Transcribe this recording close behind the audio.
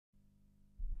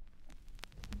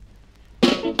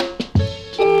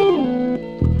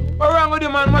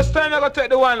it's time I go take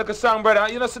the one like a song,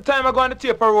 brother. You know, it's the time I go on the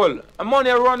tape a roll. And money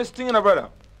I run this thing, you know, brother.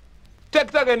 Take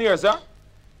it again here, sir.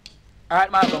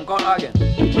 Alright, Malcolm, come again.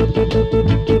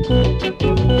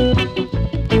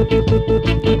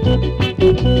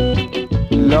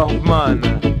 Love, man.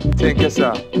 Thank you,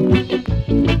 sir.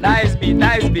 Nice beat,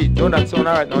 nice beat. Don't that sound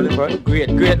alright now, Liverpool?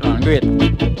 Great, great, man, great.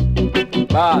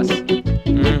 Boss.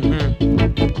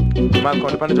 Malcolm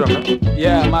up on the drum, no?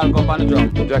 Yeah, Malcolm on the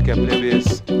drum. Jack can play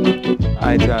bass.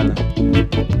 Ital.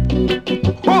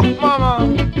 Oh, mama!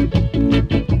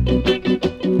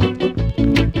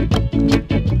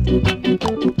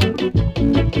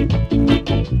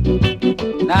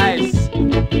 Nice.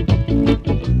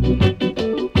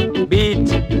 Beat.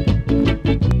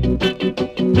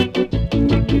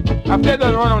 After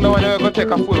that run on the one, we're going to take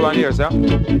a full one here, sir.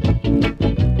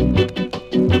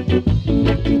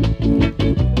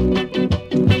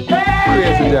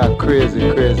 Crazy, Jack. Crazy,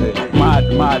 crazy.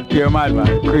 Mad, pure mad,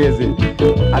 man. Crazy.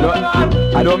 I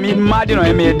don't mean mad, you know,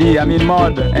 M-A-D. I mean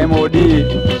mod, M-O-D.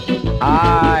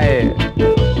 Aye.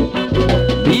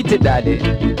 Beat it, daddy.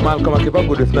 Malcolm, I keep a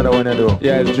good with another one, though.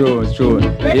 Yeah, it's true, it's true.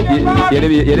 Yeah,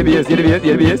 the bass. And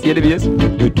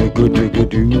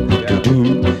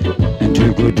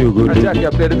Jack,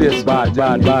 you play the bass. Bad.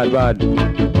 I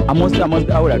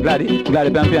would have Gladdy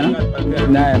piano.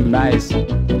 Nice.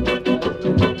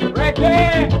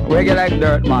 Reggae like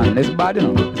dirt, man. It's bad, you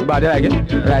know. It's bad, you like it?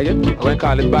 You like it? I'm going to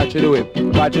call it battery, the way.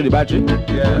 Battery?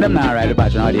 Yeah. Them not ride the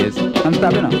battery nowadays. I'm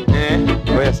stopping now. Yeah?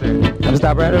 Oh, yes, sir. I'm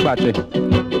stopping riding the battery.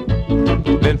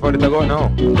 Then for it to go now.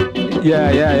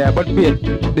 Yeah. But wait,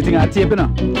 the thing I tape, you know.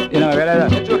 You know, right like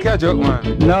that. Joke,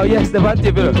 man. No, yes, the bad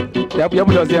tape, you know. You put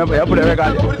the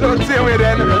record. Put it on the same way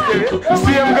then.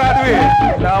 Same God way.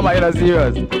 No, man, you're not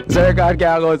serious. So record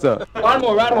can't go, so. One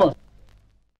more.